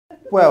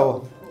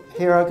Well,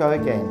 here I go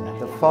again,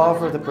 the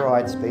father of the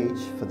bride speech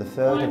for the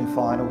third and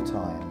final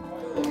time.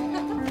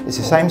 It's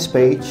the same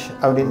speech,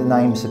 only the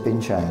names have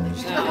been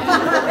changed.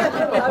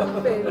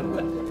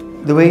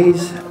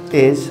 Louise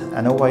is,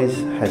 and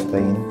always has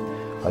been,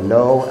 a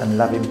loyal and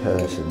loving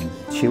person.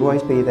 She'll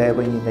always be there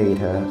when you need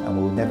her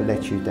and will never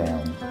let you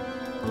down.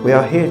 We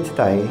are here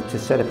today to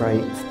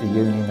celebrate the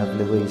union of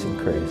Louise and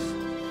Chris,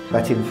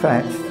 but in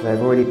fact they've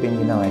already been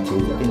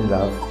united in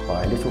love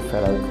by a little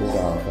fellow called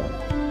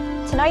Arthur.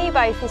 To know you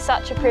both is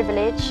such a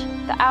privilege.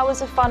 The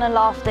hours of fun and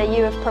laughter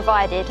you have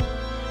provided.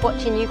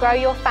 Watching you grow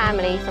your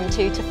family from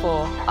 2 to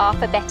 4,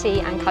 Arthur,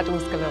 Betty and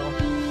cuddles galore.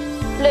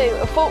 Lou,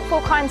 a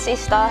thoughtful, kind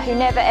sister who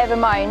never ever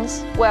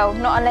moans. Well,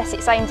 not unless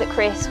it's aimed at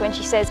Chris when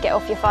she says get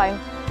off your phone.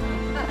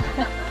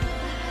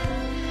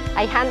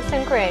 A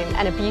handsome groom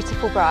and a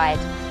beautiful bride,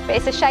 but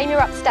it's a shame you're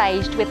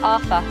upstaged with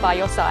Arthur by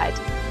your side.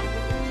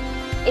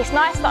 It's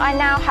nice that I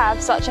now have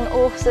such an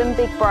awesome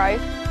big bro,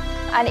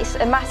 and it's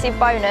a massive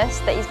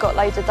bonus that he's got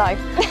loads of dough.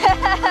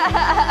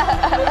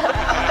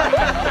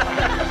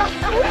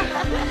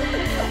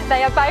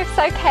 They are both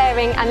so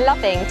caring and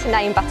loving, to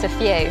name but a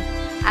few,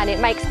 and it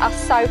makes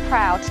us so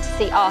proud to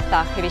see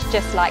Arthur, who is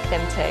just like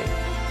them too.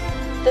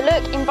 The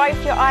look in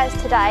both your eyes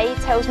today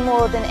tells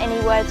more than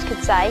any words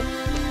could say.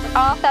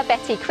 Arthur,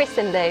 Betty, Chris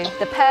and Lou,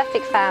 the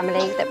perfect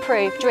family that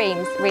prove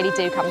dreams really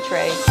do come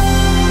true.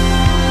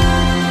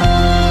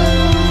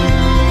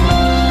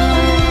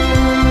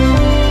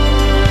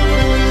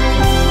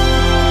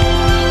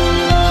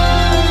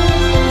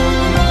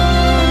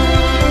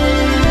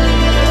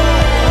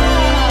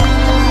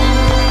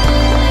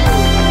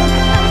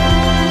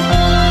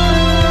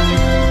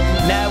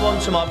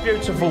 To my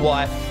beautiful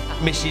wife,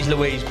 Mrs.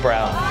 Louise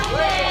Brown.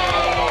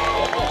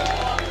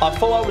 I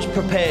thought I was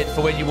prepared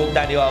for when you walked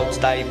down the aisle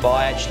today, but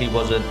I actually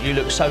wasn't. You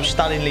look so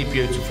stunningly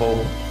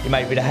beautiful. You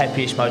made me the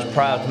happiest, most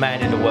proud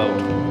man in the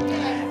world.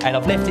 And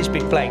I've left this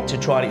bit blank to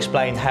try and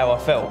explain how I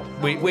felt,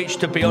 which,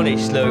 to be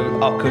honest,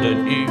 Lou, I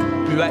couldn't.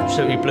 You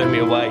absolutely blew me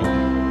away.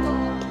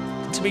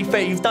 To be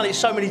fair, you've done it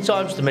so many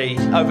times to me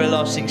over the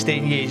last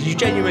 16 years. You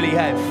genuinely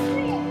have.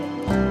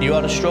 You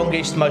are the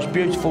strongest, most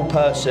beautiful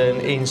person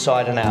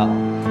inside and out.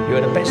 You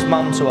are the best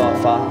mum to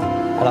Arthur,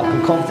 and I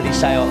can confidently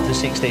say after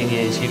 16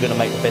 years you're going to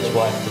make the best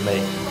wife to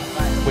me.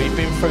 We've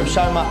been through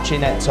so much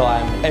in that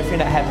time. Everything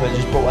that happened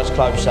has brought us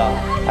closer,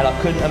 and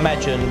I couldn't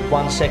imagine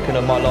 1 second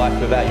of my life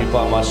without you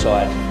by my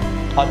side.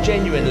 I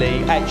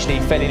genuinely actually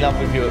fell in love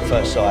with you at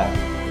first sight,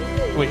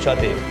 which I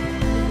did.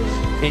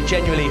 It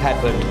genuinely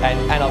happened,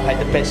 and I've had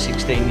the best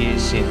 16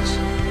 years since.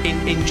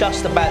 In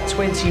just about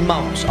 20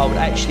 months, I would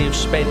actually have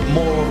spent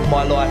more of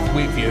my life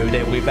with you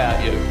than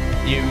without you.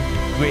 You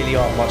really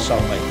are my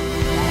soulmate.